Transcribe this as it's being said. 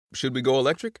Should we go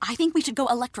electric? I think we should go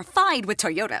electrified with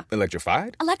Toyota.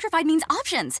 Electrified? Electrified means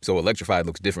options. So electrified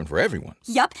looks different for everyone.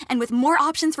 Yup, and with more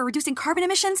options for reducing carbon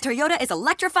emissions, Toyota is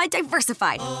electrified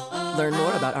diversified. Learn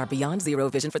more about our Beyond Zero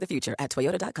vision for the future at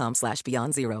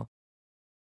toyota.com/Beyond Zero.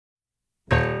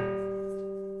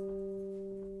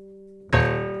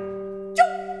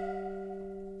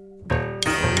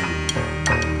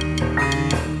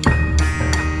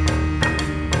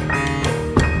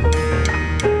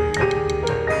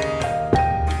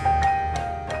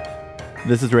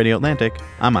 This is Radio Atlantic.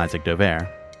 I'm Isaac Dover.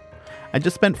 I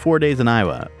just spent 4 days in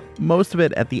Iowa, most of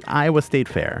it at the Iowa State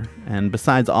Fair, and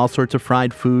besides all sorts of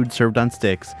fried food served on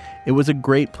sticks, it was a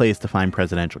great place to find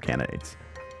presidential candidates.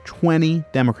 20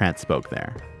 Democrats spoke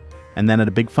there, and then at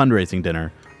a big fundraising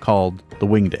dinner called the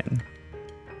Wingding.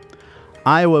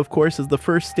 Iowa, of course, is the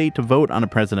first state to vote on a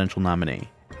presidential nominee,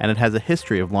 and it has a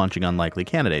history of launching unlikely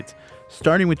candidates,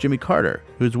 starting with Jimmy Carter,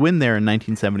 whose win there in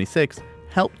 1976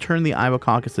 helped turn the Iowa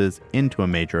caucuses into a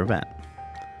major event.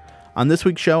 On this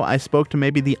week's show, I spoke to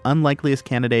maybe the unlikeliest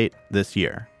candidate this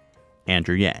year,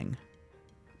 Andrew Yang.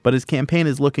 But his campaign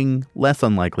is looking less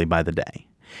unlikely by the day.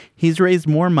 He's raised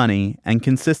more money and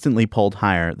consistently polled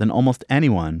higher than almost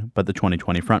anyone but the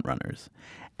 2020 frontrunners.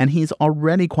 And he's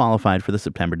already qualified for the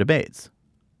September debates.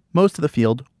 Most of the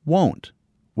field won't,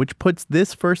 which puts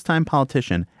this first-time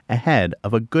politician ahead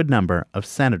of a good number of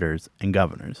senators and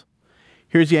governors.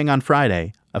 Here's Yang on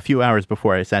Friday, a few hours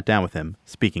before I sat down with him,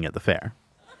 speaking at the fair.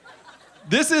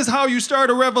 This is how you start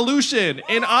a revolution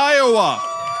in Iowa.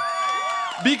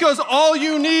 Because all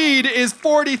you need is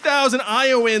 40,000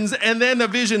 Iowans, and then the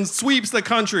vision sweeps the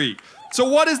country. So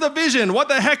what is the vision? What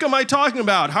the heck am I talking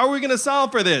about? How are we going to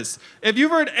solve for this? If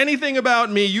you've heard anything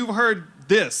about me, you've heard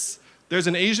this. There's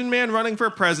an Asian man running for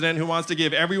president who wants to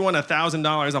give everyone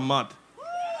 $1,000 a month.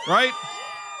 Right?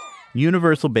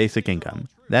 Universal basic income.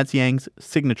 That's Yang's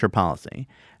signature policy.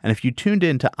 And if you tuned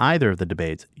in to either of the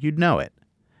debates, you'd know it.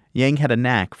 Yang had a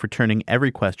knack for turning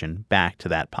every question back to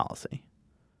that policy.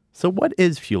 So what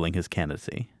is fueling his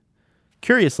candidacy?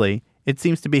 Curiously, it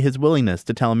seems to be his willingness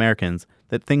to tell Americans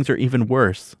that things are even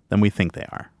worse than we think they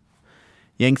are.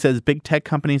 Yang says big tech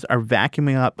companies are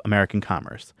vacuuming up American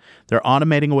commerce. They're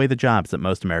automating away the jobs that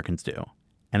most Americans do.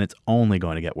 And it's only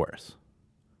going to get worse.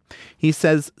 He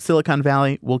says Silicon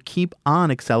Valley will keep on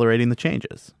accelerating the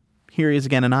changes. Here he is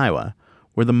again in Iowa,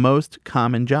 where the most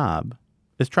common job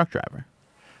is truck driver.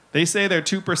 They say they're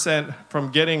 2% from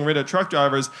getting rid of truck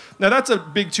drivers. Now, that's a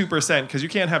big 2% because you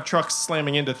can't have trucks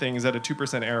slamming into things at a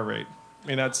 2% error rate. I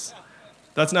mean, that's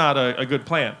not a good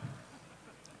plan.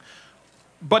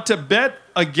 But to bet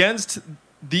against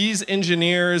these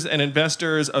engineers and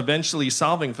investors eventually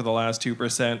solving for the last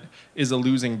 2% is a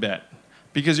losing bet.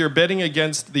 Because you're betting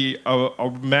against the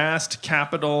amassed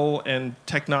capital and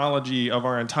technology of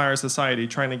our entire society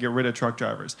trying to get rid of truck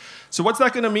drivers. So what's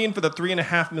that going to mean for the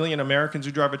 3.5 million Americans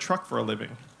who drive a truck for a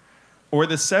living? Or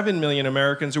the 7 million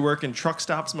Americans who work in truck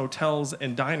stops, motels,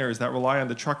 and diners that rely on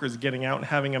the truckers getting out and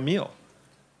having a meal?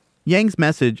 Yang's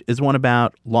message is one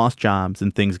about lost jobs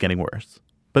and things getting worse.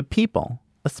 But people,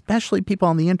 especially people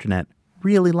on the internet,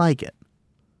 really like it.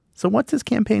 So what's his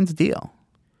campaign's deal?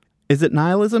 Is it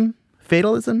nihilism?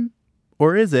 Fatalism?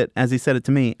 Or is it, as he said it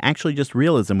to me, actually just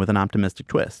realism with an optimistic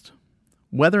twist?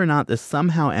 Whether or not this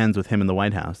somehow ends with him in the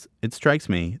White House, it strikes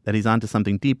me that he's onto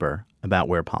something deeper about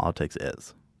where politics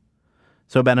is.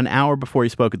 So about an hour before he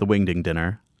spoke at the Wingding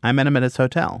dinner, I met him at his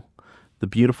hotel, the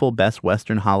beautiful Best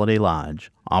Western Holiday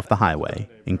Lodge off the highway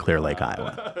in Clear Lake,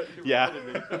 Iowa. Yeah.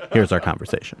 Here's our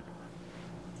conversation.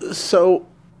 So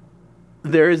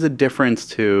there is a difference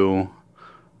to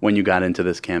when you got into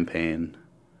this campaign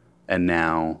and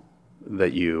now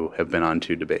that you have been on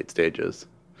 2 debate stages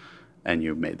and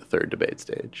you've made the 3rd debate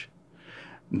stage.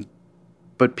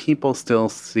 But people still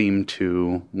seem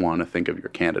to want to think of your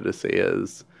candidacy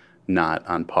as not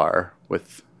on par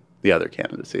with the other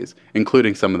candidacies,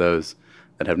 including some of those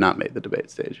that have not made the debate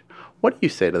stage. What do you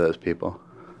say to those people?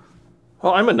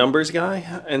 Well, I'm a numbers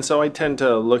guy, and so I tend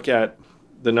to look at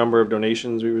the number of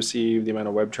donations we receive, the amount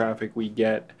of web traffic we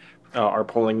get, our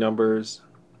polling numbers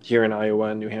here in Iowa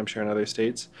and New Hampshire and other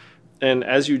states. And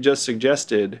as you just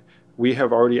suggested, we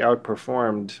have already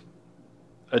outperformed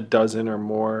a dozen or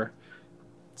more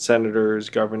senators,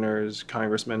 governors,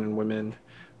 congressmen and women.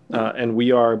 And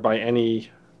we are, by any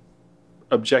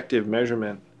objective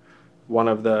measurement, one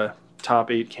of the top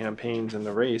 8 campaigns in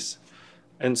the race.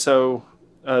 And so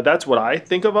that's what I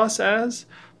think of us as.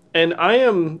 And I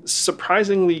am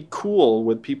surprisingly cool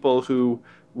with people who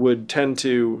would tend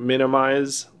to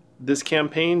minimize this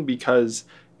campaign because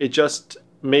it just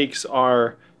makes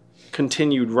our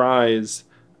continued rise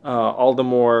all the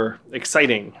more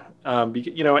exciting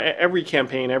Every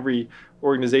campaign, every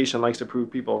organization likes to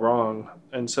prove people wrong.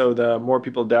 And so the more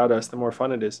people doubt us, the more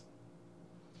fun it is.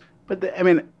 But,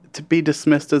 to be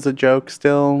dismissed as a joke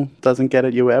still doesn't get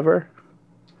at you ever?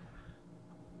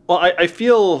 Well, I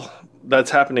feel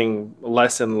that's happening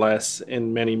less and less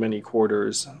in many, many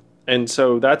quarters. And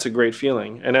so that's a great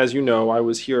feeling. And as you know, I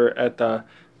was here at the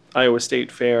Iowa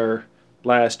State Fair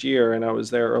last year, and I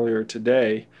was there earlier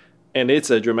today. And it's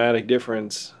a dramatic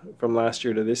difference from last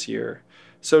year to this year.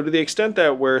 So to the extent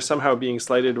that we're somehow being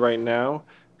slighted right now,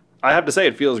 I have to say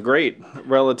it feels great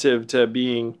relative to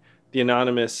being the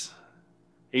anonymous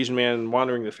Asian man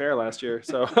wandering the fair last year.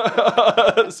 So,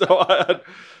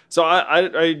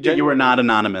 I You were not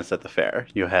anonymous at the fair.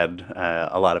 You had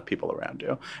a lot of people around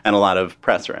you and a lot of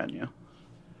press around you.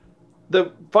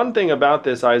 The fun thing about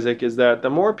this, Isaac, is that the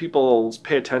more people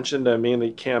pay attention to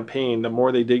mainly campaign, the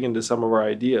more they dig into some of our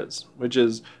ideas, which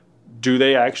is, do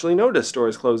they actually notice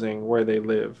stores closing where they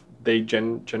live? They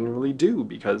generally do,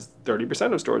 because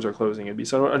 30% of stores are closing. It'd be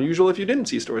so unusual if you didn't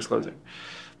see stores closing.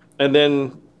 And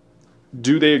then,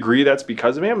 do they agree that's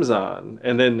because of Amazon?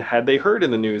 And then, had they heard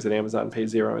in the news that Amazon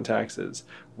pays zero in taxes?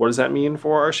 What does that mean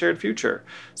for our shared future?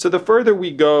 So the further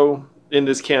we go in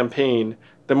this campaign,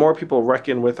 the more people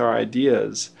reckon with our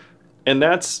ideas. And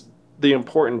that's the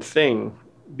important thing,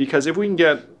 because if we can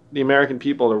get the American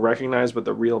people to recognize what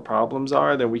the real problems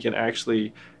are, then we can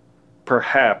actually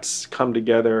perhaps come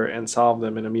together and solve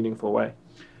them in a meaningful way.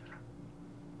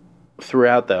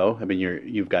 Throughout, though,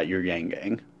 you've got your Yang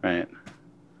Gang, right?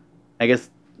 I guess,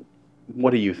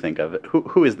 what do you think of it?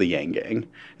 Who is the Yang Gang?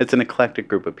 It's an eclectic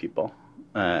group of people,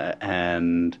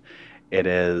 and it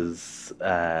is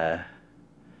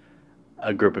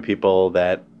a group of people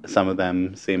that some of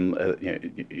them seem,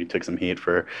 you took some heat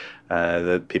for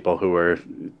the people who were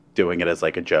doing it as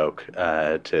like a joke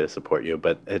to support you,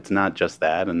 but it's not just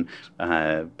that. And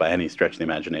by any stretch of the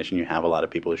imagination, you have a lot of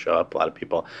people who show up, a lot of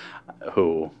people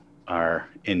who are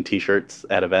in T-shirts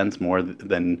at events more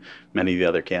than many of the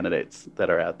other candidates that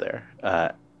are out there.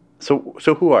 So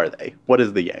who are they? What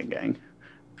is the Yang Gang?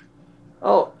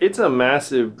 Oh, it's a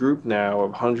massive group now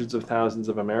of hundreds of thousands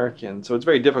of Americans. So it's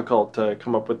very difficult to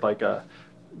come up with like a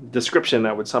description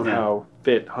that would somehow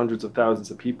fit hundreds of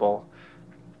thousands of people.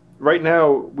 Right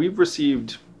now, we've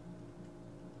received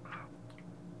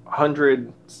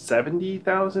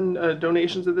 170,000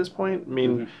 donations at this point.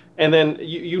 And then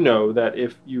you know that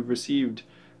if you've received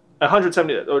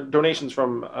 170 donations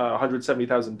from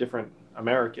 170,000 different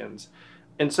Americans,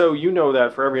 and so you know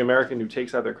that for every American who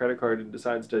takes out their credit card and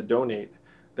decides to donate,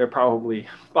 there are probably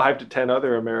 5 to 10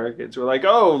 other Americans who are like,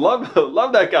 oh,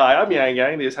 love that guy, I'm Yang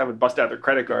Yang. They just haven't busted out their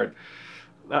credit card.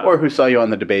 Or who saw you on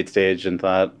the debate stage and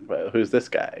thought, well, who's this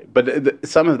guy? But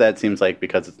some of that seems like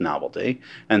because it's novelty,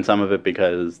 and some of it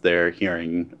because they're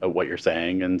hearing what you're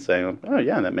saying and saying, oh,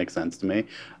 yeah, that makes sense to me.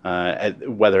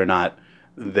 Whether or not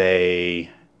they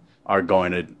are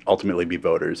going to ultimately be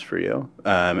voters for you.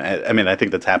 I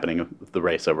think that's happening with the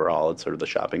race overall. It's sort of the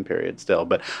shopping period still.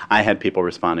 But I had people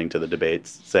responding to the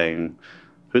debates saying,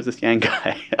 who's this Yang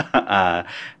guy?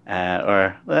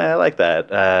 Or, I like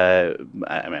that.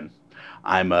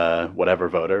 I'm a whatever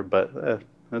voter, but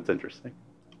that's interesting.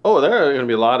 Oh, there are going to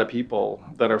be a lot of people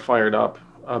that are fired up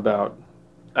about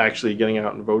actually getting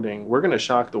out and voting. We're going to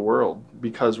shock the world,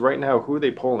 because right now, who are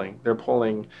they polling? They're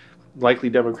polling likely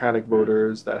Democratic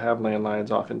voters that have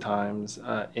landlines oftentimes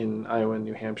in Iowa and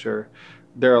New Hampshire.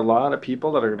 There are a lot of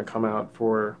people that are going to come out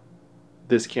for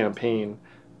this campaign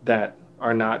that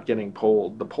are not getting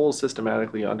polled. The polls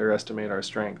systematically underestimate our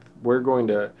strength. We're going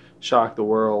to shock the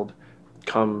world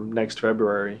come next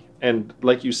February. And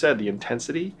like you said, the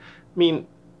intensity,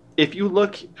 if you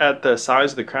look at the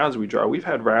size of the crowds we draw, we've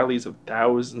had rallies of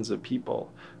thousands of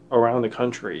people around the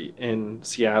country in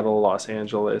Seattle, Los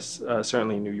Angeles,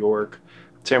 certainly New York,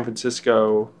 San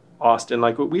Francisco, Austin.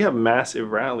 Like, we have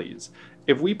massive rallies.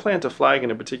 If we plant a flag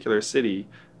in a particular city,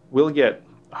 we'll get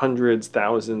hundreds,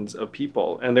 thousands of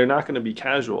people, and they're not going to be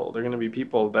casual. They're going to be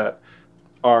people that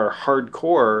are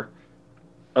hardcore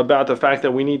about the fact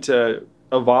that we need to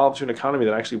evolve to an economy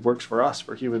that actually works for us,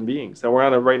 for human beings. That we're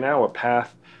on right now a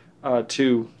path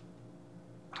to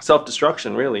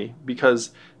self-destruction, really,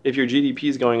 because if your GDP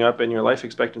is going up and your life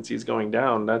expectancy is going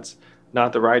down, that's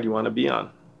not the ride you want to be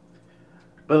on.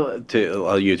 Well,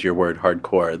 I'll use your word,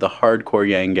 hardcore. The hardcore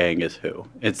Yang Gang is who?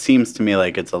 It seems to me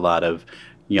like it's a lot of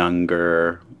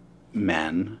younger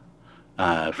men,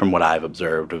 from what I've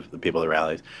observed of the people at the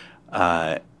rallies.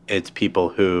 It's people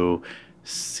who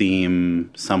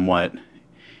seem somewhat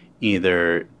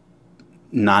either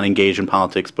not engaged in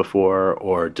politics before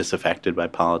or disaffected by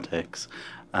politics.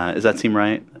 Does that seem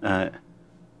right?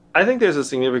 I think there's a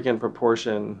significant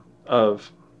proportion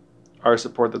of our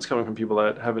support that's coming from people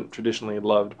that haven't traditionally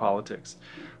loved politics.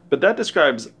 But that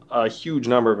describes a huge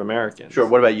number of Americans. Sure.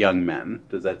 What about young men?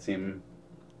 Does that seem...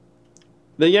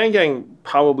 The Yang Gang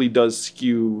probably does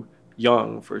skew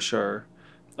young, for sure.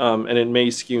 And it may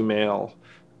skew male.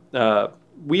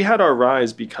 We had our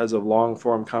rise because of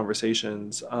long-form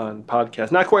conversations on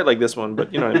podcasts. Not quite like this one,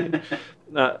 but you know what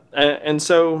I mean. And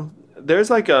so there's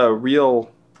like a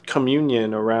real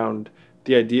communion around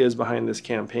the ideas behind this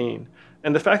campaign.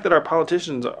 And the fact that our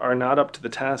politicians are not up to the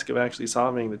task of actually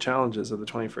solving the challenges of the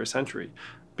 21st century,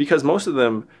 because most of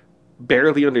them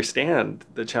barely understand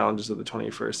the challenges of the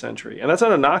 21st century. And that's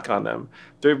not a knock on them.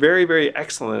 They're very, very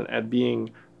excellent at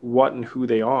being what and who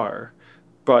they are.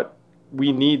 But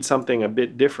we need something a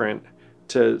bit different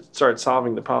to start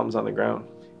solving the problems on the ground.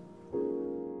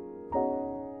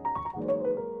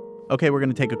 Okay, we're going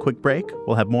to take a quick break.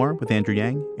 We'll have more with Andrew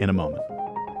Yang in a moment.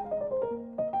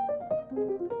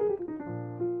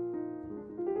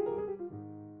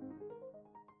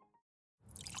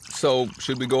 So,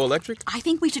 should we go electric? I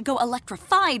think we should go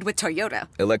electrified with Toyota.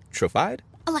 Electrified?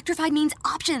 Electrified means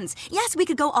options. Yes, we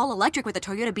could go all electric with the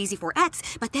Toyota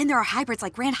BZ4X, but then there are hybrids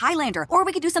like Grand Highlander, or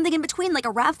we could do something in between like a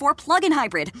RAV4 plug-in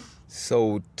hybrid.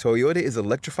 So, Toyota is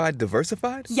electrified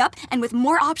diversified? Yup, and with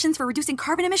more options for reducing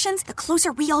carbon emissions, the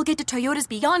closer we all get to Toyota's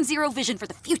Beyond Zero vision for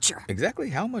the future.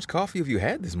 Exactly how much coffee have you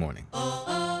had this morning?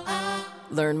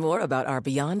 Learn more about our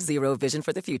Beyond Zero vision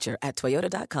for the future at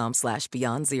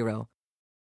toyota.com/Beyond Zero.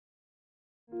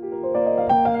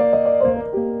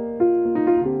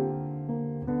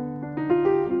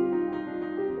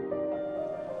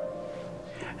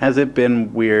 Has it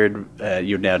been weird?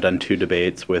 You've now done 2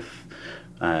 debates with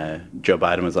Joe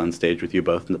Biden was on stage with you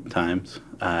both times,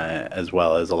 as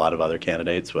well as a lot of other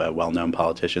candidates, well-known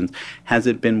politicians. Has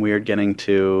it been weird getting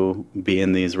to be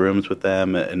in these rooms with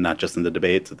them, and not just in the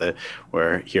debates,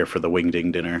 we're here for the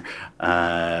wingding dinner,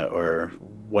 or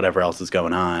whatever else is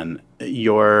going on?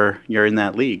 You're in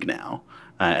that league now,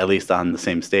 at least on the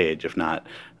same stage, if not.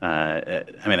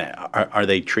 Are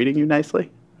they treating you nicely?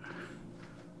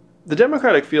 The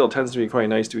Democratic field tends to be quite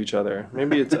nice to each other.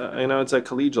 Maybe it's it's a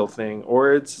collegial thing,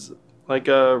 or it's like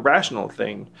a rational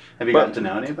thing. Have you gotten to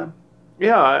know any of them?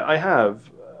 Yeah, I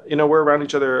have. We're around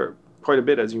each other quite a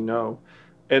bit, as you know,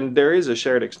 and there is a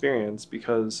shared experience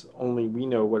because only we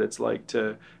know what it's like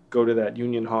to go to that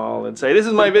union hall and say, "This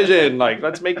is my vision. Like,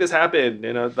 let's make this happen."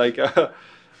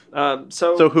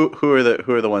 So who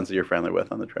are the ones that you're friendly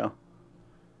with on the trail?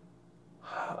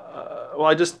 Well,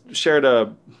 I just shared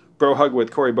a bro hug with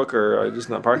Cory Booker just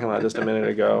in the parking lot just a minute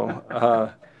ago.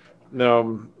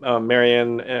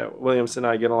 Marianne Williamson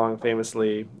and I get along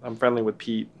famously. I'm friendly with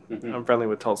Pete. Mm-hmm. I'm friendly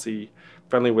with Tulsi.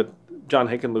 Friendly with John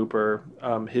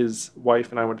Hickenlooper. His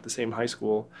wife and I went to the same high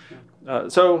school.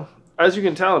 So as you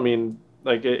can tell,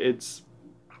 it's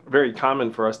very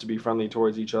common for us to be friendly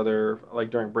towards each other.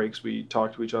 Like during breaks, we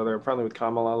talk to each other. I'm friendly with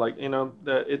Kamala.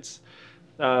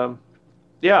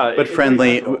 But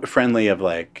friendly of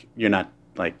like you're not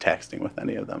like texting with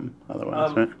any of them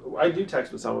otherwise, right? I do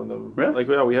text with some of them. Really?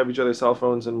 We have each other's cell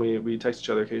phones and we text each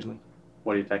other occasionally.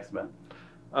 What do you text about?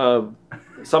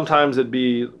 Sometimes it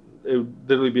would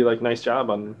literally be like nice job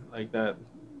on like that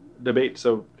debate.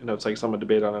 So, it's like someone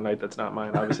debate on a night that's not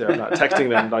mine. Obviously, I'm not texting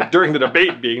them like during the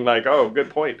debate being like, oh, good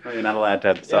point. Well, you're not allowed to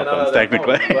have the cell phones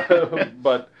technically.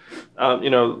 But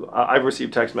I've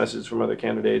received text messages from other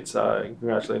candidates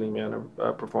congratulating me on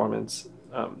a performance.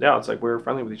 It's like we're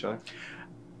friendly with each other.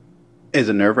 Is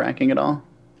it nerve-wracking at all?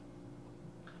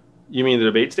 You mean the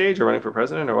debate stage or running for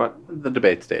president or what? The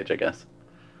debate stage, I guess.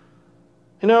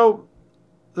 The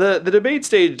debate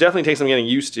stage definitely takes some getting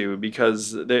used to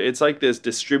because it's like this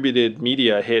distributed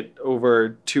media hit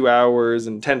over 2 hours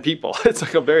and 10 people. It's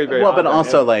like a very, very well, but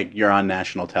also like you're on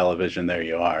national television. There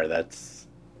you are. That's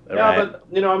yeah, right.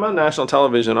 But I'm on national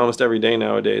television almost every day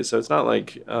nowadays, so it's not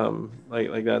like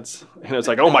like that's it's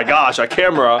like, oh my gosh, a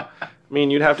camera. I mean,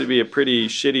 you'd have to be a pretty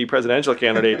shitty presidential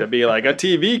candidate to be like, a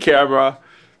TV camera.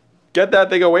 Get that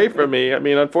thing away from me. I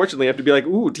mean, unfortunately, you have to be like,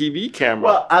 ooh, TV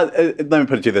camera. Well, let me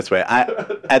put it to you this way.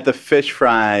 At the fish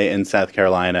fry in South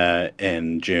Carolina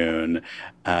in June,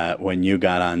 when you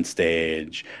got on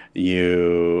stage,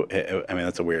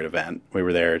 that's a weird event. We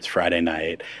were there. It's Friday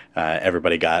night.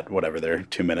 Everybody got whatever their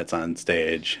 2 minutes on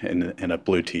stage in a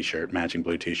blue T-shirt, matching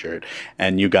blue T-shirt.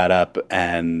 And you got up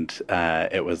and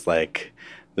it was like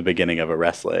the beginning of a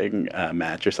wrestling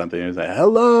match or something. It was like,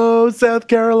 hello, South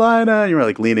Carolina. And you were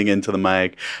like leaning into the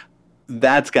mic.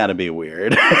 That's got to be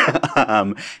weird.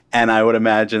 And I would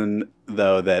imagine,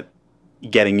 though, that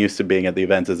getting used to being at the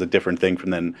events is a different thing from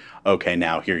then, okay,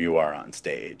 now here you are on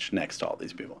stage next to all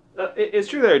these people. It's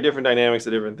true there are different dynamics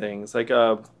of different things. Like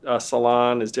a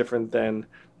salon is different than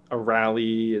a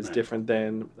rally, is different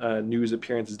than a news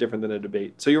appearance, is different than a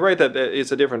debate. So you're right that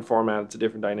it's a different format, it's a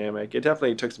different dynamic. It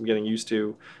definitely took some getting used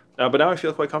to, but now I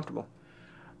feel quite comfortable.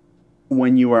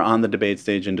 When you were on the debate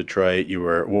stage in Detroit,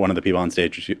 one of the people on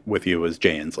stage with you was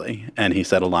Jay Inslee, and he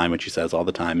said a line which he says all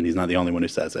the time, and he's not the only one who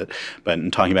says it. But in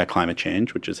talking about climate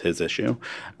change, which is his issue,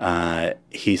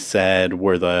 he said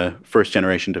we're the first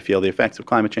generation to feel the effects of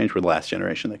climate change. We're the last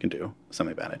generation that can do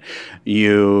something about it.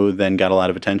 You then got a lot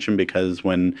of attention because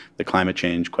when the climate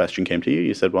change question came to you,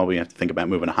 you said, well, we have to think about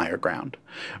moving to higher ground,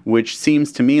 which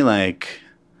seems to me like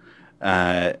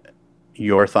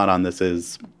your thought on this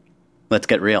is, let's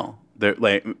get real.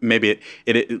 Maybe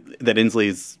that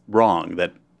Inslee's wrong,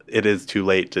 that it is too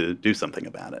late to do something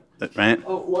about it, right?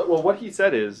 Oh, well, what he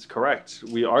said is correct.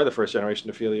 We are the first generation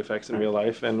to feel the effects in real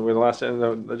life, and we're the last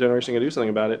the generation to do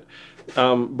something about it.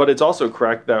 But it's also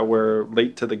correct that we're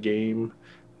late to the game.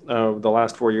 The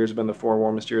last 4 years have been the 4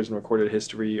 warmest years in recorded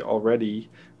history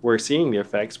already. We're seeing the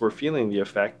effects. We're feeling the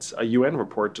effects. A UN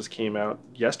report just came out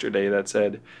yesterday that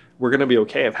said we're going to be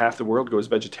okay if half the world goes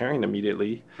vegetarian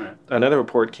immediately. Right. Another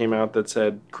report came out that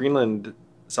said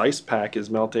Greenland's ice pack is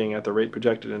melting at the rate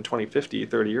projected in 2050,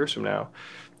 30 years from now.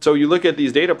 So you look at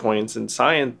these data points, and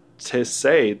scientists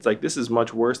say it's like this is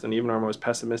much worse than even our most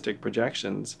pessimistic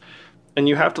projections. And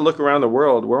you have to look around the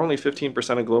world. We're only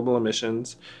 15% of global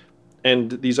emissions.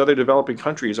 And these other developing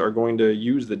countries are going to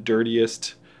use the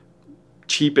dirtiest,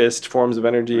 cheapest forms of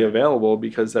energy available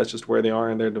because that's just where they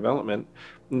are in their development.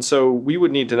 And so we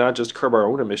would need to not just curb our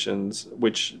own emissions,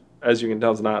 which, as you can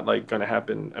tell, is not like going to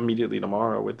happen immediately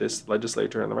tomorrow with this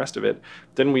legislature and the rest of it.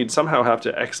 Then we'd somehow have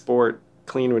to export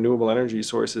clean, renewable energy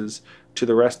sources to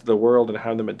the rest of the world and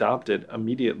have them adopted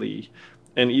immediately.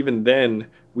 And even then,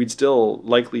 we'd still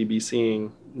likely be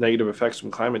seeing negative effects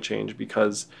from climate change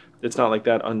because it's not like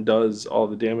that undoes all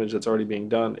the damage that's already being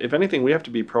done. If anything, we have to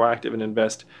be proactive and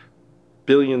invest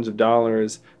billions of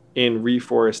dollars in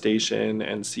reforestation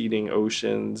and seeding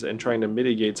oceans and trying to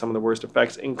mitigate some of the worst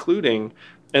effects, including,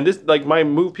 and this, like, my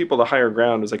move people to higher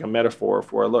ground is like a metaphor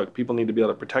for, look, people need to be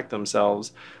able to protect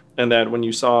themselves. And that when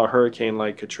you saw a hurricane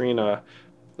like Katrina,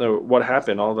 what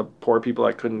happened? All the poor people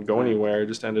that couldn't go anywhere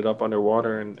just ended up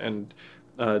underwater and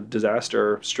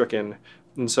disaster stricken.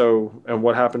 And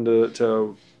what happened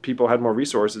to people who had more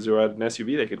resources, who had an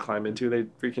SUV they could climb into? They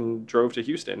freaking drove to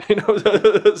Houston,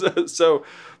 So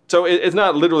it's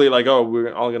not literally like, oh,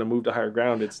 we're all going to move to higher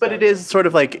ground. But it is sort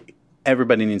of like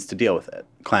everybody needs to deal with it.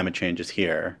 Climate change is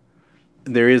here.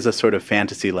 There is a sort of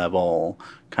fantasy level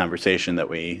conversation that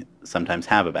we sometimes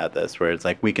have about this, where it's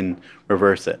like we can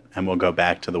reverse it and we'll go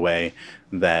back to the way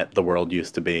that the world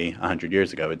used to be 100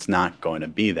 years ago. It's not going to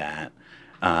be that.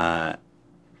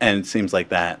 And it seems like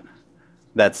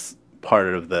that's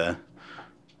part of the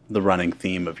running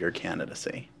theme of your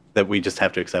candidacy, that we just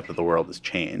have to accept that the world has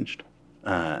changed. Do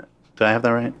I have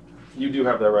that right? You do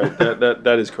have that right.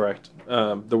 That is correct.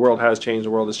 The world has changed.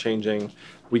 The world is changing.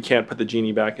 We can't put the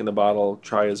genie back in the bottle,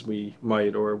 try as we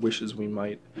might or wish as we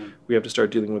might. We have to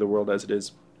start dealing with the world as it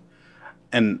is.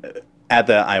 And at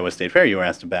the Iowa State Fair, you were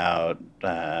asked about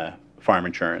farm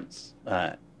insurance.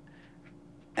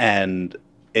 And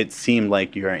it seemed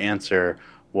like your answer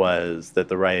was that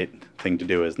the right thing to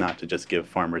do is not to just give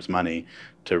farmers money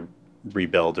to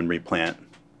rebuild and replant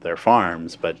their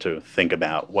farms, but to think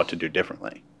about what to do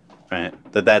differently, right?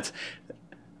 That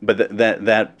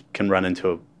can run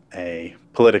into a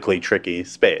politically tricky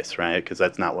space, right? Because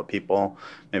that's not what people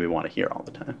maybe want to hear all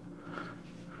the time.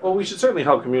 Well, we should certainly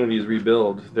help communities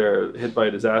rebuild. They're hit by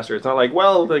a disaster. It's not like,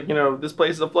 well, this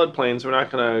place is a floodplain, so we're not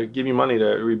going to give you money to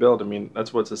rebuild. I mean,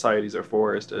 that's what societies are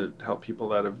for, is to help people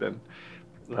that have been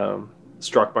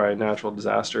struck by natural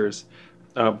disasters.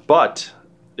 But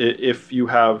if you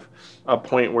have a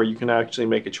point where you can actually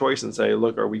make a choice and say,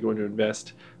 look, are we going to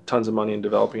invest tons of money in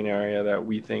developing an area that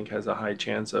we think has a high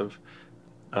chance of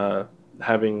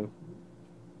having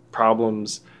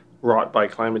problems wrought by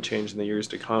climate change in the years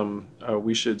to come,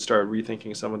 we should start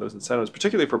rethinking some of those incentives,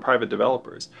 particularly for private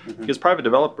developers, because private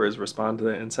developers respond to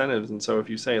the incentives. And so if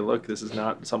you say, look, this is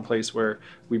not some place where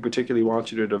we particularly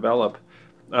want you to develop,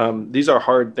 these are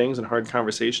hard things and hard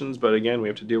conversations, but again, we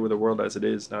have to deal with the world as it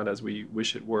is, not as we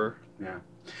wish it were. Yeah.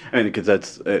 I mean, because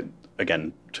that's,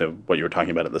 again, to what you were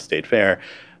talking about at the state fair,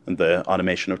 the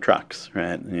automation of trucks,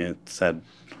 right? And you said,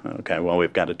 okay, well,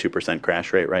 we've got a 2%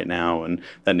 crash rate right now, and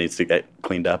that needs to get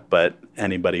cleaned up, but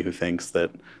anybody who thinks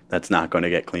that that's not going to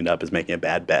get cleaned up is making a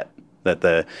bad bet,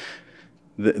 that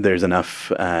there's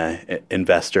enough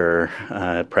investor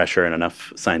pressure and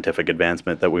enough scientific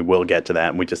advancement that we will get to that,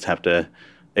 and we just have to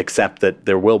accept that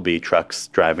there will be trucks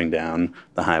driving down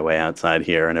the highway outside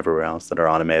here and everywhere else that are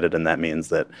automated, and that means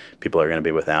that people are going to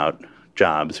be without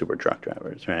jobs who were truck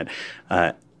drivers, right?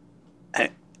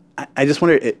 I just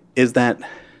wonder, is that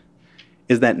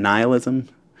nihilism,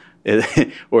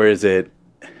 or is it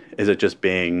just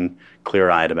being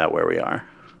clear-eyed about where we are?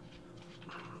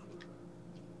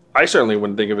 I certainly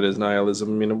wouldn't think of it as nihilism.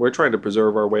 I mean, we're trying to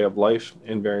preserve our way of life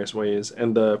in various ways,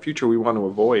 and the future we want to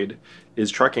avoid is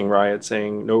trucking riots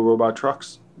saying no robot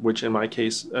trucks, which in my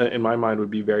case, in my mind, would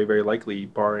be very, very likely,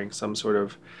 barring some sort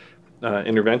of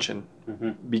intervention.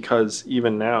 Because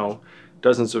even now,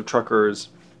 dozens of truckers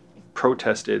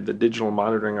protested the digital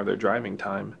monitoring of their driving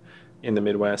time in the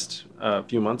Midwest a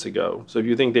few months ago. So if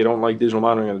you think they don't like digital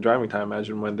monitoring of the driving time,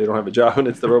 imagine when they don't have a job and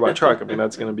it's the robot truck. I mean,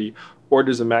 that's going to be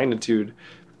orders of magnitude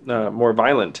more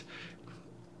violent.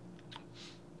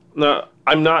 Now,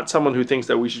 I'm not someone who thinks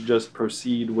that we should just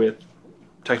proceed with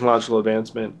technological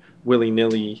advancement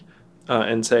willy-nilly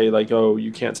and say, like, oh,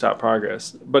 you can't stop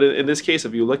progress. But in this case,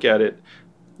 if you look at it,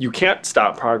 you can't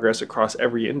stop progress across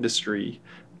every industry.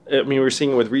 I mean, we're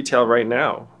seeing it with retail right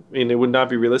now. I mean, it would not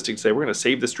be realistic to say we're going to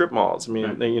save the strip malls. I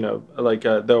mean, you know, like,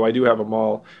 though I do have a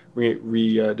mall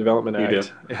redevelopment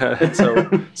act. Yeah,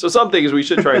 so some things we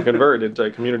should try and convert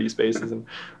into community spaces and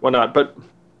whatnot. But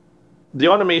the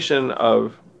automation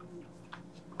of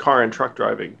car and truck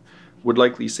driving would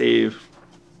likely save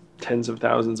tens of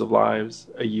thousands of lives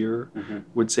a year,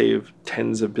 would save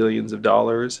tens of billions of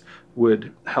dollars,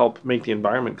 would help make the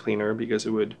environment cleaner because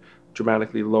it would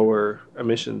dramatically lower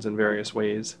emissions in various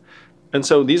ways. And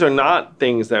so these are not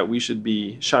things that we should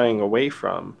be shying away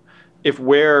from. If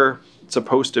we're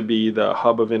supposed to be the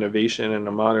hub of innovation in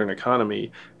a modern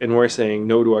economy, and we're saying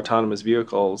no to autonomous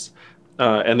vehicles,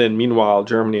 and then meanwhile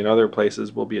Germany and other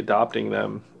places will be adopting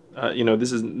them, you know,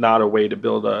 this is not a way to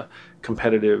build a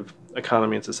competitive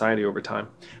economy and society over time.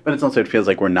 But it's also, it feels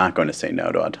like we're not going to say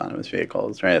no to autonomous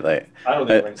vehicles, right? Like, I don't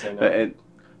think we're going to say no.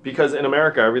 Because in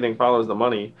America, everything follows the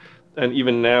money. And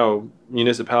even now,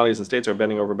 municipalities and states are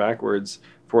bending over backwards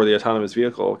for the autonomous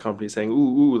vehicle companies saying,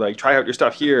 ooh, like, try out your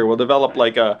stuff here. We'll develop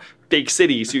like a fake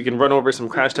city so you can run over some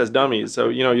crash test dummies. So,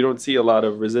 you know, you don't see a lot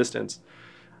of resistance.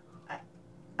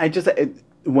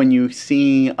 When you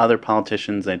see other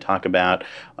politicians, they talk about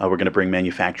we're going to bring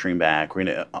manufacturing back. We're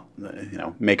going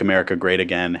to, make America great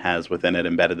again. Has within it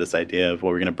embedded this idea of,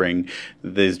 well, we're going to bring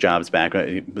these jobs back.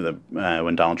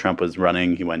 When Donald Trump was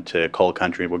running, he went to coal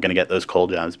country. We're going to get those coal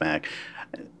jobs back.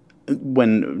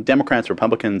 When Democrats,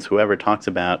 Republicans, whoever talks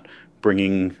about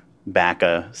bringing back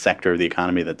a sector of the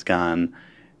economy that's gone,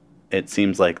 it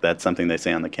seems like that's something they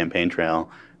say on the campaign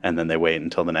trail, and then they wait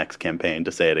until the next campaign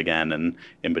to say it again, and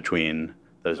in between,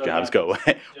 those jobs go away.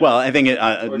 Yeah. Well, I think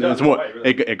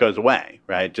it goes away,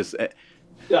 right? Yeah,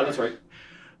 that's right.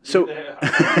 So,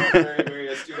 very, very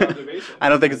astute observation. I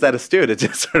don't think it's that astute. It's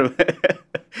just sort of,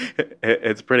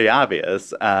 it's pretty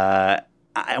obvious. I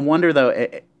wonder, though,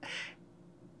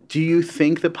 do you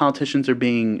think that politicians are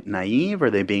being naive? Are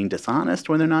they being dishonest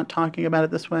when they're not talking about it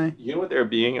this way? You know what they're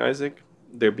being, Isaac?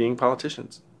 They're being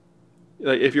politicians.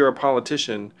 Like, if you're a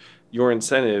politician, your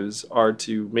incentives are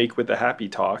to make with the happy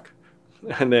talk,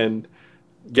 and then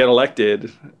get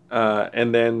elected,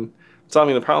 and then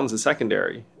solving the problems is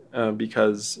secondary,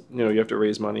 because you have to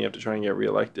raise money, you have to try and get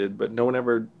reelected, but no one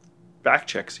ever back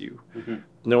checks you.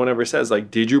 No one ever says, like,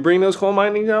 did you bring those coal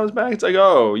mining jobs back? It's like,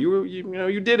 oh,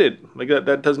 you did it. Like,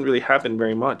 that doesn't really happen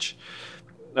very much,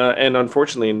 and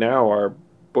unfortunately now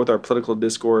both our political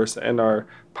discourse and our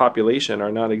population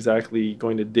are not exactly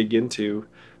going to dig into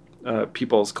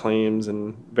people's claims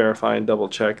and verify and double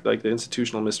check. Like, the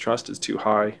institutional mistrust is too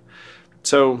high.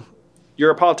 So you're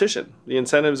a politician. The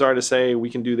incentives are to say, we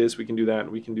can do this, we can do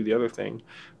that, we can do the other thing.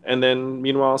 And then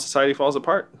meanwhile, society falls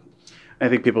apart. I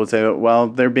think people would say, well,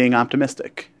 they're being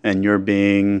optimistic, and you're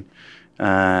being,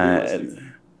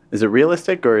 is it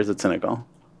realistic or is it cynical?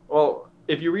 Well,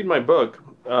 if you read my book,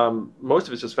 most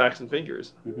of it's just facts and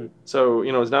figures. So,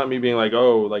 it's not me being like,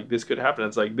 oh, like, this could happen.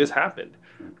 It's like, this happened.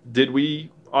 Did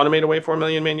we automate away 4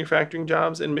 million manufacturing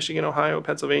jobs in Michigan, Ohio,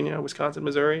 Pennsylvania, Wisconsin,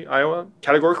 Missouri, Iowa?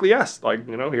 Categorically, yes. Like,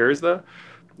 here's the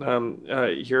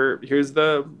here's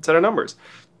the set of numbers.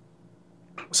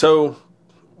 So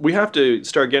we have to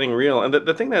start getting real. And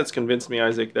the thing that's convinced me,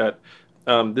 Isaac, that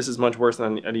this is much worse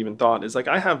than I'd even thought is, like,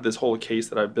 I have this whole case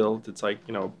that I built. It's like,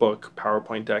 book,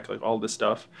 PowerPoint deck, like all this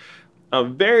stuff.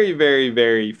 Very, very,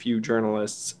 very few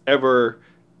journalists ever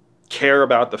care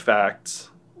about the facts,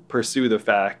 pursue the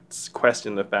facts,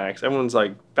 question the facts. Everyone's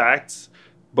like, facts,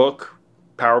 book,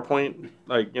 PowerPoint,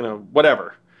 like,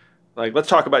 whatever. Like, let's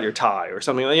talk about your tie or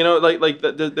something.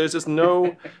 There's just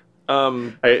no.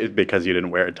 Because you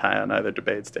didn't wear a tie on either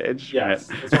debate stage. Yes,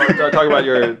 Right? that's what I'm talking about,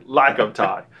 your lack of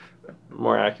tie,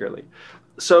 more accurately.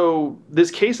 So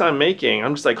this case I'm making,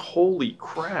 I'm just like, holy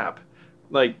crap.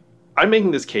 Like, I'm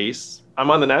making this case. I'm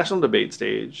on the national debate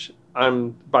stage.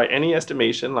 I'm, by any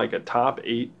estimation, like a top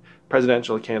 8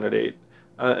 presidential candidate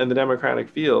in the Democratic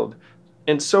field.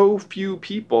 And so few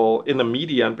people in the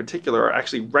media in particular are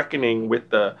actually reckoning with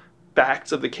the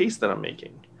facts of the case that I'm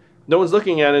making. No one's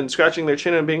looking at it and scratching their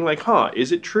chin and being like,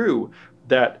 is it true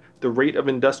that the rate of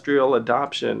industrial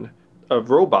adoption of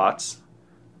robots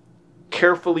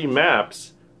carefully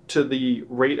maps to the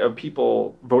rate of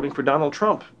people voting for Donald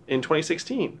Trump in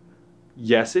 2016?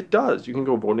 Yes, it does. You can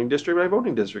go voting district by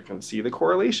voting district and see the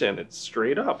correlation. It's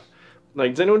straight up.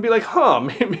 Like, does anyone be like,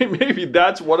 maybe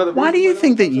that's one of the... Why do you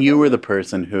think that you were the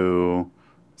person who...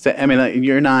 I mean, like,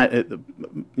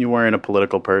 you weren't a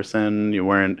political person. You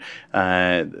weren't...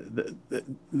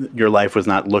 your life was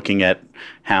not looking at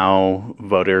how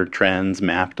voter trends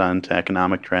mapped onto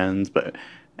economic trends.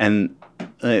 And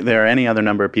there are any other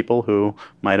number of people who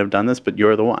might have done this, but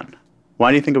you're the one.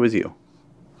 Why do you think it was you?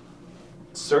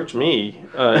 Search me,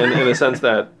 in the sense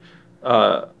that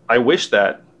I wish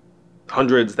that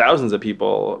hundreds, thousands of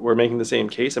people were making the same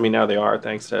case. I mean, now they are,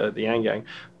 thanks to the Yang Gang.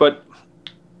 But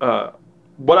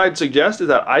what I'd suggest is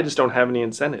that I just don't have any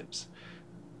incentives.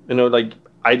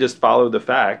 I just follow the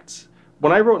facts.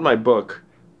 When I wrote my book,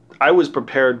 I was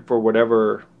prepared for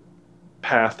whatever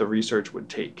path the research would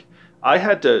take. I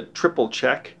had to triple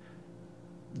check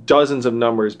dozens of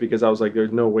numbers because I was like,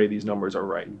 there's no way these numbers are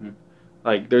right. Mm-hmm.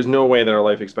 Like, there's no way that our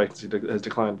life expectancy has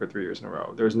declined for 3 years in a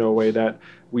row. There's no way that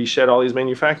we shed all these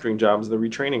manufacturing jobs. The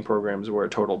retraining programs were a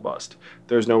total bust.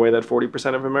 There's no way that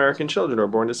 40% of American children are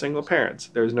born to single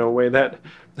parents. There's no way that,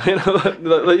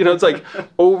 it's like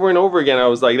over and over again, I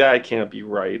was like, that can't be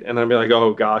right. And I'd be like,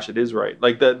 oh gosh, it is right.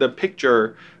 Like the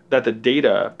picture that the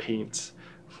data paints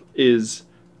is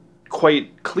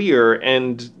quite clear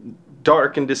and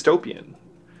dark and dystopian.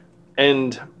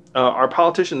 And our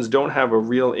politicians don't have a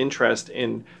real interest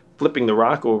in flipping the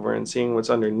rock over and seeing what's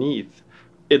underneath.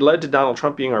 It led to Donald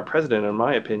Trump being our president, in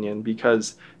my opinion,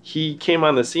 because he came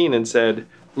on the scene and said,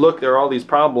 look, there are all these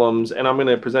problems, and I'm going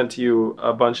to present to you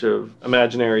a bunch of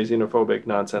imaginary, xenophobic,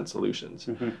 nonsense solutions.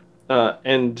 Mm-hmm.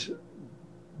 And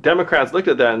Democrats looked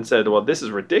at that and said, well, this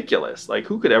is ridiculous. Like,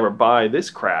 who could ever buy this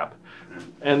crap?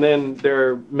 And then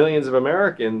there are millions of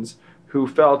Americans who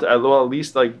felt, well, at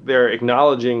least like they're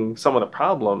acknowledging some of the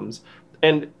problems.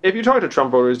 And if you talk to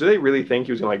Trump voters, do they really think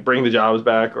he was going to like bring the jobs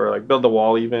back or like build the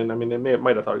wall even? I mean, they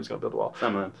might have thought he was going to build the wall.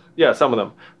 Some of them. Yeah, some of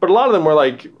them. But a lot of them were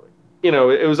like,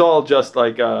 it was all just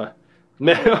like a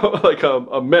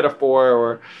metaphor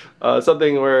or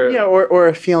something where... Yeah, or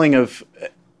a feeling of,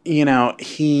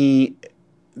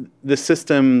 the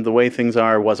system, the way things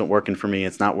are, wasn't working for me.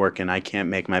 It's not working. I can't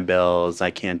make my bills.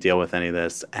 I can't deal with any of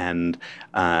this. And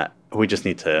we just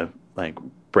need to like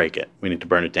break it. We need to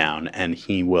burn it down, and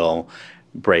he will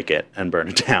break it and burn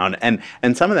it down. And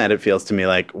some of that, it feels to me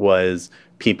like, was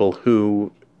people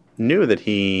who knew that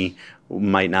he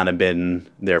might not have been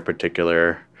their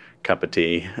particular cup of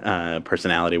tea,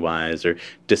 personality-wise, or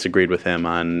disagreed with him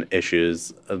on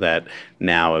issues that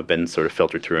now have been sort of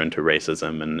filtered through into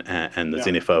racism and the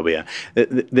xenophobia.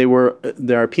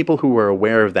 There are people who were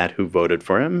aware of that who voted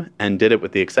for him and did it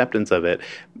with the acceptance of it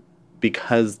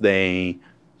because they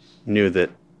knew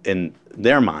that in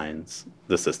their minds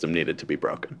the system needed to be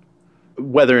broken.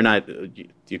 Whether or not you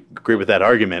agree with that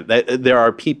argument, there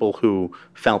are people who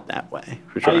felt that way,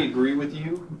 for sure. I agree with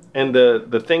you. And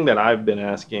the thing that I've been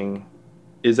asking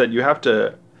is that you have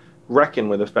to reckon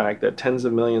with the fact that tens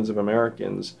of millions of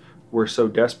Americans were so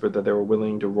desperate that they were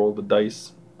willing to roll the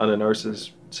dice on a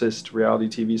narcissist reality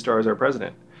TV star as our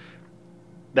president.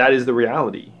 That is the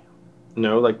reality.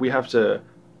 We have to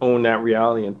own that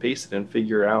reality and face it and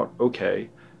figure out, okay,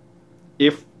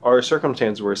 if our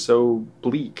circumstances were so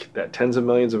bleak that tens of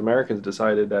millions of Americans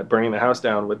decided that burning the house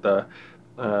down with the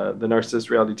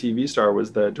narcissist reality TV star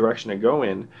was the direction to go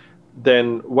in,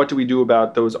 then what do we do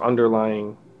about those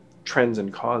underlying trends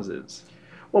and causes?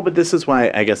 Well, but this is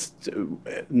why I guess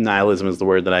nihilism is the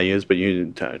word that I use, but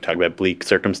you talk about bleak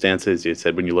circumstances. You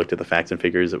said when you looked at the facts and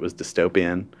figures, it was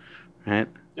dystopian, right?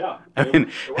 Yeah, it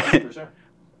was, for sure.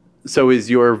 So is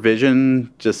your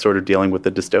vision just sort of dealing with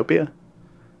the dystopia?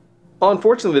 Well,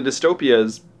 unfortunately, the dystopia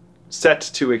is set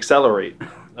to accelerate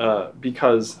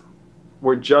because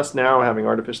we're just now having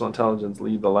artificial intelligence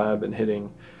leave the lab and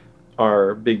hitting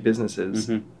our big businesses.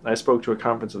 Mm-hmm. I spoke to a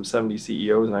conference of 70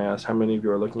 CEOs and I asked how many of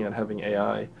you are looking at having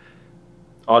AI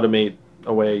automate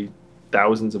away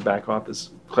thousands of back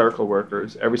office clerical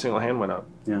workers, every single hand went up.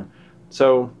 Yeah.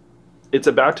 So it's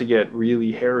about to get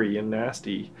really hairy and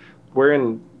nasty. We're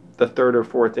in the third or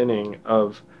fourth inning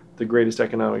of the greatest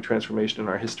economic transformation in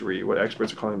our history, what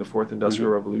experts are calling the fourth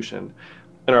industrial revolution.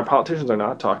 And our politicians are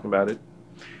not talking about it.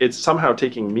 It's somehow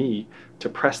taking me to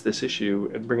press this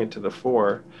issue and bring it to the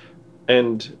fore.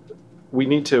 And we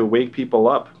need to wake people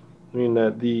up. I mean,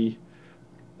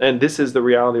 and this is the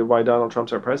reality of why Donald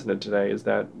Trump's our president today, is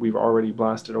that we've already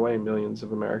blasted away millions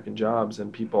of American jobs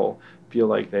and people feel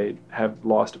like they have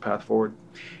lost a path forward.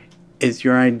 Is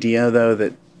your idea, though,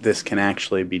 that this can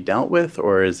actually be dealt with,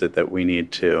 or is it that we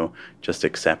need to just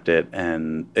accept it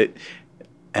and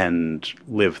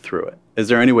live through it? Is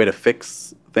there any way to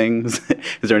fix things?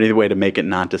 Is there any way to make it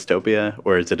not dystopia,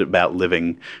 or is it about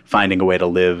finding a way to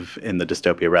live in the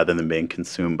dystopia rather than being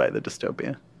consumed by the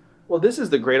dystopia? Well, this is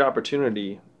the great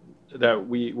opportunity that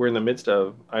we're in the midst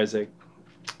of, Isaac.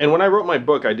 And when I wrote my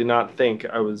book, I did not think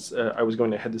I was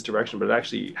going to head this direction, but it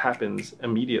actually happens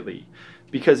immediately.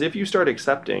 Because if you start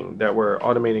accepting that we're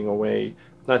automating away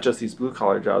not just these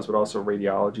blue-collar jobs, but also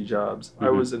radiology jobs. I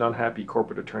was an unhappy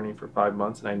corporate attorney for 5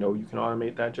 months, and I know you can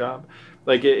automate that job.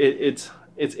 Like, it's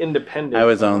independent. I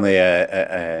was only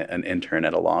an intern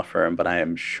at a law firm, but I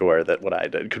am sure that what I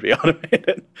did could be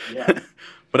automated. Yeah.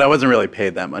 But I wasn't really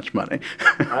paid that much money.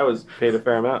 I was paid a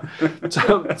fair amount.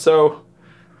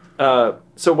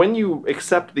 So when you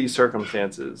accept these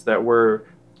circumstances that we're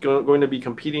going to be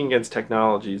competing against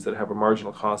technologies that have a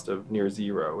marginal cost of near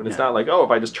zero, and it's not like, oh,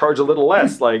 if I just charge a little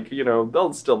less, like,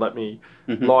 they'll still let me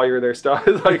lawyer their stuff.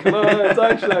 It's like, no, it's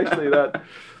actually that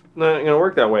not going to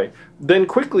work that way. Then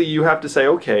quickly you have to say,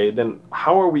 okay, then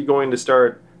how are we going to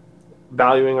start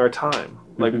valuing our time?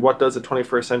 Like, what does a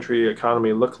 21st century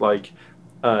economy look like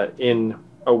in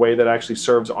a way that actually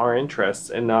serves our interests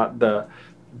and not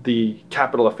the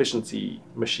capital efficiency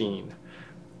machine?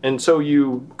 And so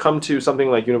you come to something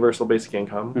like universal basic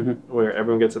income, where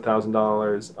everyone gets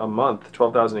 $1,000 a month,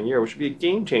 $12,000 a year, which would be a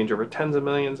game changer for tens of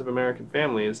millions of American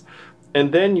families.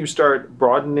 And then you start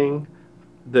broadening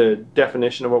the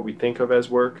definition of what we think of as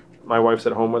work. My wife's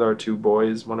at home with our 2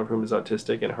 boys, one of whom is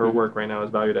autistic, and her work right now is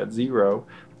valued at zero.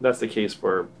 That's the case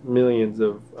for millions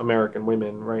of American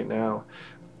women right now.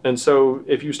 And so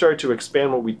if you start to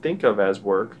expand what we think of as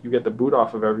work, you get the boot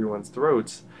off of everyone's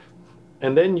throats.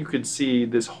 And then you could see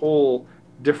this whole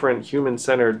different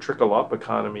human-centered trickle-up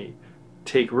economy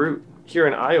take root. Here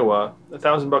in Iowa,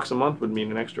 $1,000 a month would mean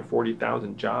an extra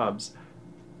 40,000 jobs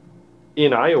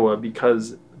in Iowa,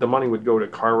 because the money would go to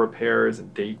car repairs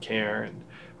and daycare and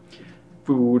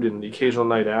food and the occasional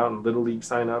night out and Little League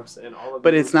signups and all of.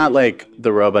 But it's not like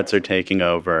the robots are taking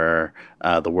over,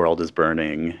 the world is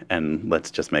burning, and let's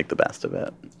just make the best of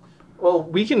it. Well,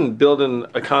 we can build an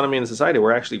economy and society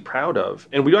we're actually proud of.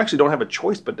 And we actually don't have a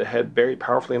choice but to head very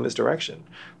powerfully in this direction.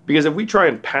 Because if we try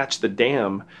and patch the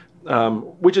dam,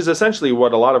 which is essentially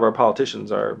what a lot of our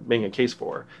politicians are making a case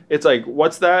for. It's like,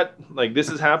 what's that? Like, this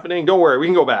is happening? Don't worry, we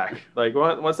can go back. Like,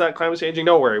 what's that? Climate's changing?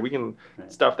 Don't worry, we can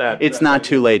stuff that. It's not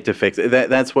too late to fix it.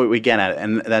 That's what we get at.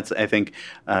 And that's, I think,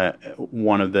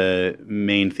 one of the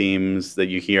main themes that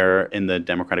you hear in the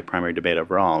Democratic primary debate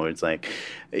overall. It's like,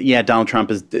 yeah, Donald Trump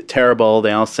is terrible,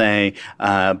 they all say,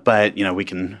 but,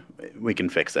 we can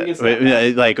fix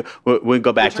it. Like, we'll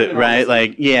go back to, right?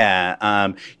 Like,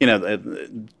 yeah,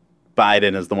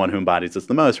 Biden is the one who embodies this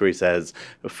the most, where he says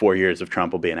 4 years of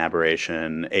Trump will be an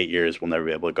aberration, 8 years we'll never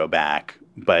be able to go back,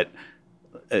 but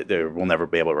we'll never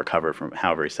be able to recover from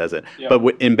however he says it. Yeah.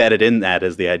 But embedded in that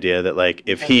is the idea that, like,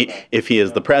 if he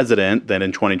is the president, then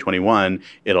in 2021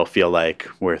 it'll feel like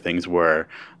where things were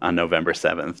on November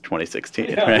 7th, 2016.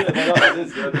 Yeah, right? that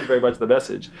is very much the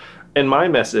message. And my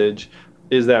message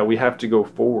is that we have to go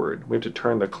forward. We have to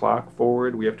turn the clock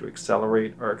forward. We have to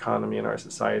accelerate our economy and our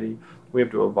society. We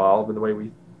have to evolve in the way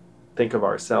we think of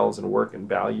ourselves and work and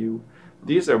value.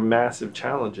 These are massive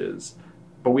challenges,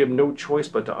 but we have no choice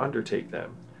but to undertake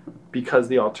them, because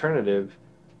the alternative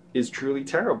is truly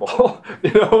terrible.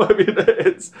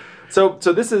 It's so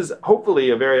this is hopefully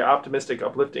a very optimistic,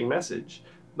 uplifting message.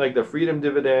 Like the freedom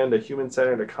dividend, a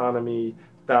human-centered economy,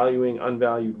 valuing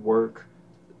unvalued work,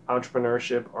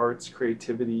 entrepreneurship, arts,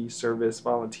 creativity, service,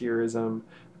 volunteerism,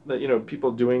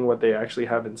 people doing what they actually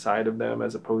have inside of them,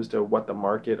 as opposed to what the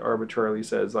market arbitrarily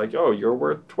says, like, oh, you're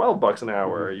worth $12 an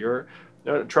hour. You're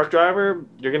a truck driver,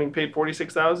 you're getting paid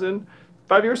 $46,000.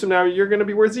 5 years from now, you're going to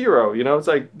be worth zero. It's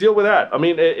like, deal with that. I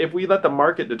mean, if we let the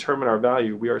market determine our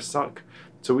value, we are sunk.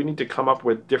 So we need to come up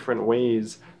with different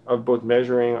ways of both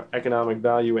measuring economic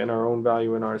value and our own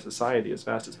value in our society as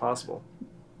fast as possible.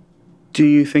 Do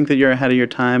you think that you're ahead of your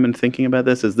time in thinking about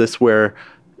this? Is this where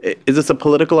Is this a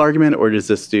political argument, or does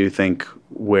this, do you think,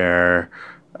 where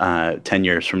 10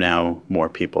 years from now, more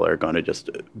people are going to just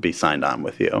be signed on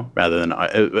with you rather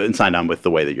than signed on with the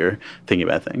way that you're thinking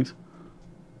about things?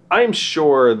 I'm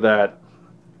sure that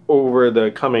over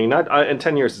the coming, and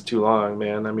 10 years is too long,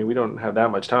 man. I mean, we don't have that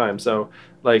much time. So,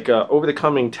 like, over the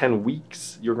coming 10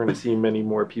 weeks, you're going to see many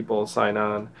more people sign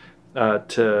on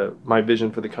to my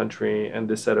vision for the country and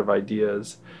this set of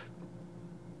ideas.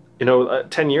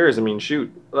 10 years, I mean,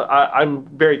 shoot. I'm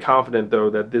very confident, though,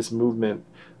 that this movement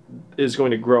is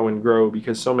going to grow and grow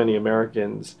because so many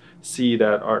Americans see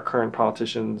that our current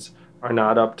politicians are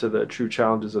not up to the true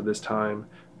challenges of this time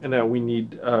and that we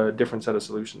need a different set of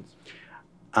solutions.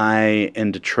 I,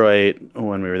 in Detroit,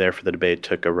 when we were there for the debate,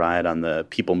 took a ride on the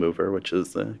People Mover, which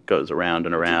is goes around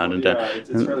and around. It's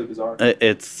fairly bizarre.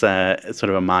 It's sort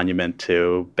of a monument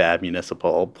to bad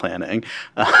municipal planning.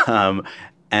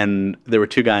 And there were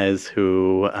two guys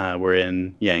who were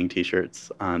in Yang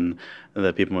T-shirts on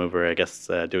the People Mover, I guess,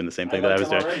 doing the same thing that I was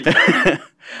doing.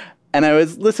 And I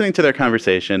was listening to their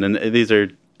conversation, and these are,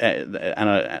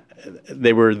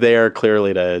 they were there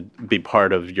clearly to be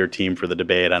part of your team for the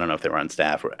debate. I don't know if they were on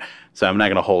staff, so I'm not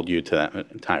going to hold you to that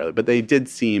entirely. But they did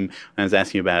seem, when I was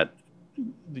asking about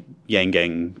Yang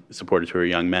Gang supporters who are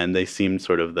young men, they seemed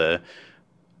sort of the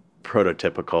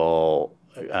prototypical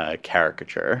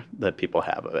caricature that people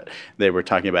have of it. They were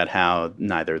talking about how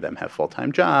neither of them have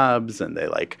full-time jobs, and they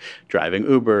like driving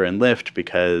Uber and Lyft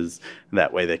because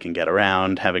that way they can get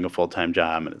around having a full-time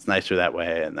job, and it's nicer that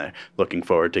way, and they're looking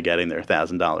forward to getting their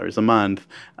 $1,000 a month.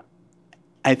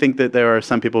 I think that there are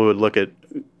some people who would look at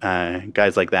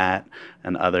guys like that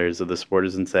and others of the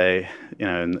supporters and say,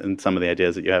 and some of the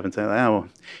ideas that you have, and say, oh,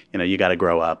 you got to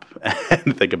grow up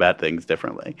and think about things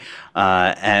differently.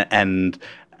 I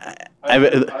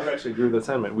actually agree with that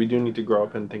sentiment. We do need to grow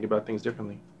up and think about things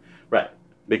differently. Right.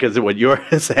 Because what you're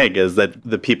saying is that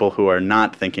the people who are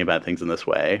not thinking about things in this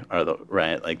way are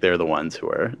they're the ones who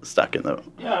are stuck in the...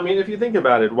 Yeah, I mean, if you think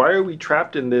about it, why are we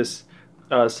trapped in this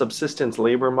subsistence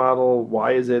labor model?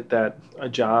 Why is it that a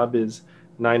job is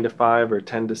 9 to 5 or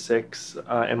 10 to 6,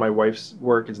 and my wife's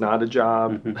work is not a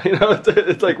job? Mm-hmm.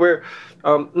 It's like we're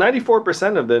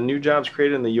 94% of the new jobs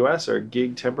created in the U.S. are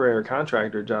gig, temporary, or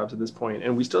contractor jobs at this point,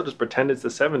 and we still just pretend it's the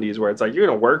 70s, where it's like you're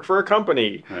going to work for a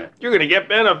company, right. You're going to get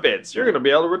benefits, you're going to be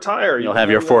able to retire, you'll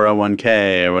have your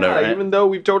 401k or whatever. Yeah, right? Even though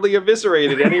we've totally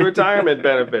eviscerated any retirement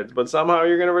benefits, but somehow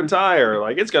you're going to retire.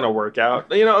 Like, it's going to work out,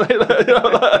 like,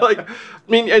 I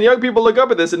mean, and young people look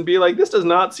up at this and be like, this does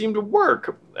not seem to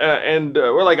work, and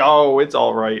we're like, oh, it's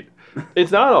all right.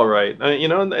 It's not all right,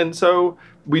 and so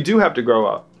we do have to grow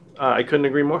up. I couldn't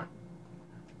agree more.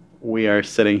 We are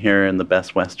sitting here in the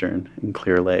Best Western in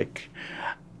Clear Lake.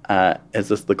 Is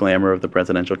this the glamour of the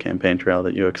presidential campaign trail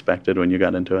that you expected when you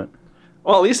got into it?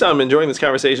 Well, at least I'm enjoying this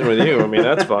conversation with you. I mean,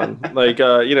 that's fun. Like,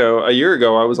 a year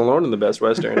ago, I was alone in the Best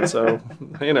Western. So,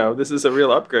 this is a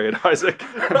real upgrade, Isaac.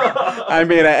 I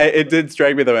mean, it did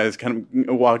strike me, though, I was kind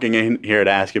of walking in here to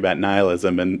ask you about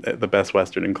nihilism, and the Best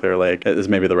Western in Clear Lake is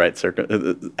maybe the right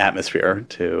atmosphere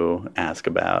to ask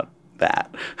about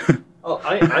that. Well,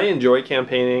 I enjoy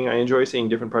campaigning. I enjoy seeing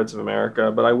different parts of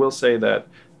America. But I will say that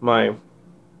my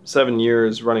 7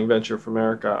 years running Venture for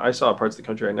America, I saw parts of the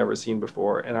country I'd never seen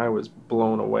before, and I was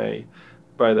blown away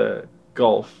by the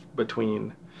gulf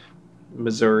between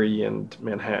Missouri and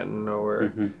Manhattan,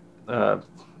 or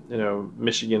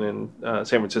Michigan and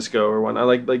San Francisco, or whatnot.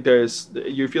 Like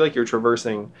you feel like you're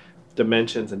traversing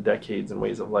dimensions and decades and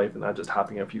ways of life, and not just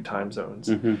hopping a few time zones.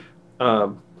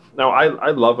 Mm-hmm. Now,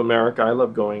 I love America. I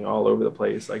love going all over the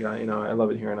place. Like, I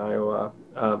love it here in Iowa.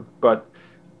 But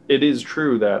it is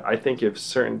true that I think if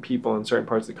certain people in certain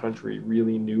parts of the country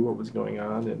really knew what was going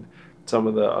on in some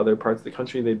of the other parts of the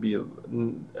country,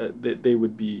 they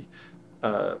would be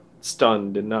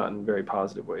stunned, and not in very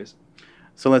positive ways.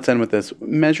 So let's end with this.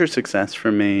 Measure success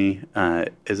for me.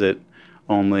 Is it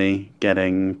only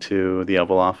getting to the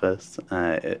Oval Office?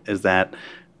 Is that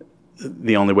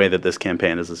the only way that this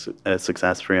campaign is a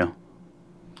success for you?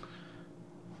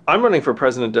 I'm running for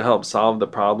president to help solve the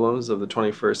problems of the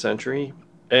 21st century.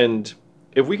 And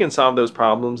if we can solve those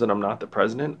problems and I'm not the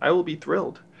president, I will be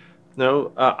thrilled.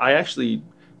 No, I actually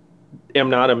am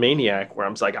not a maniac where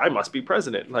I'm like, I must be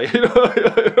president. Like,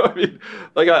 I mean,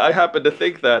 like I happen to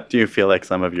think that. Do you feel like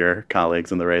some of your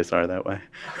colleagues in the race are that way?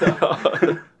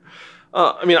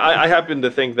 I mean, I happen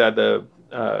to think that the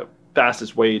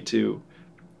fastest way to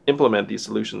implement these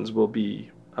solutions will be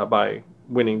by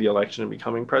winning the election and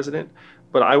becoming president.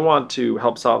 But I want to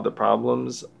help solve the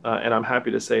problems, and I'm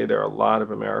happy to say there are a lot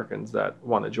of Americans that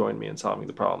want to join me in solving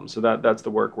the problems. So that's the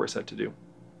work we're set to do.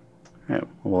 All right,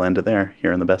 well, we'll end it there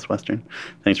here in the Best Western.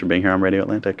 Thanks for being here on Radio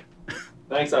Atlantic.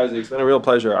 Thanks, Isaac. It's been a real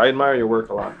pleasure. I admire your work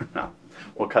a lot. No,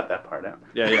 we'll cut that part out.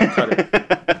 Yeah, cut it.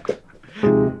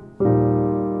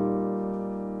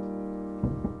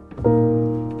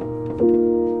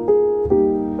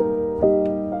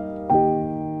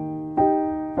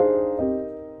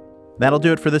 That'll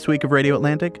do it for this week of Radio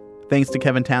Atlantic. Thanks to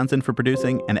Kevin Townsend for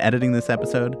producing and editing this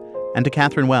episode, and to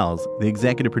Catherine Wells, the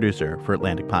executive producer for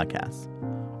Atlantic Podcasts.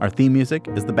 Our theme music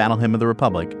is the Battle Hymn of the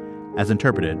Republic, as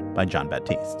interpreted by John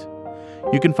Baptiste.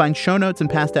 You can find show notes and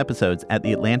past episodes at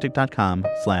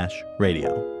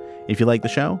theatlantic.com/radio. If you like the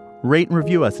show, rate and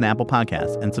review us in Apple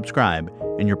Podcasts and subscribe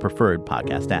in your preferred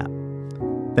podcast app.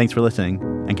 Thanks for listening,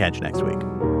 and catch you next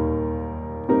week.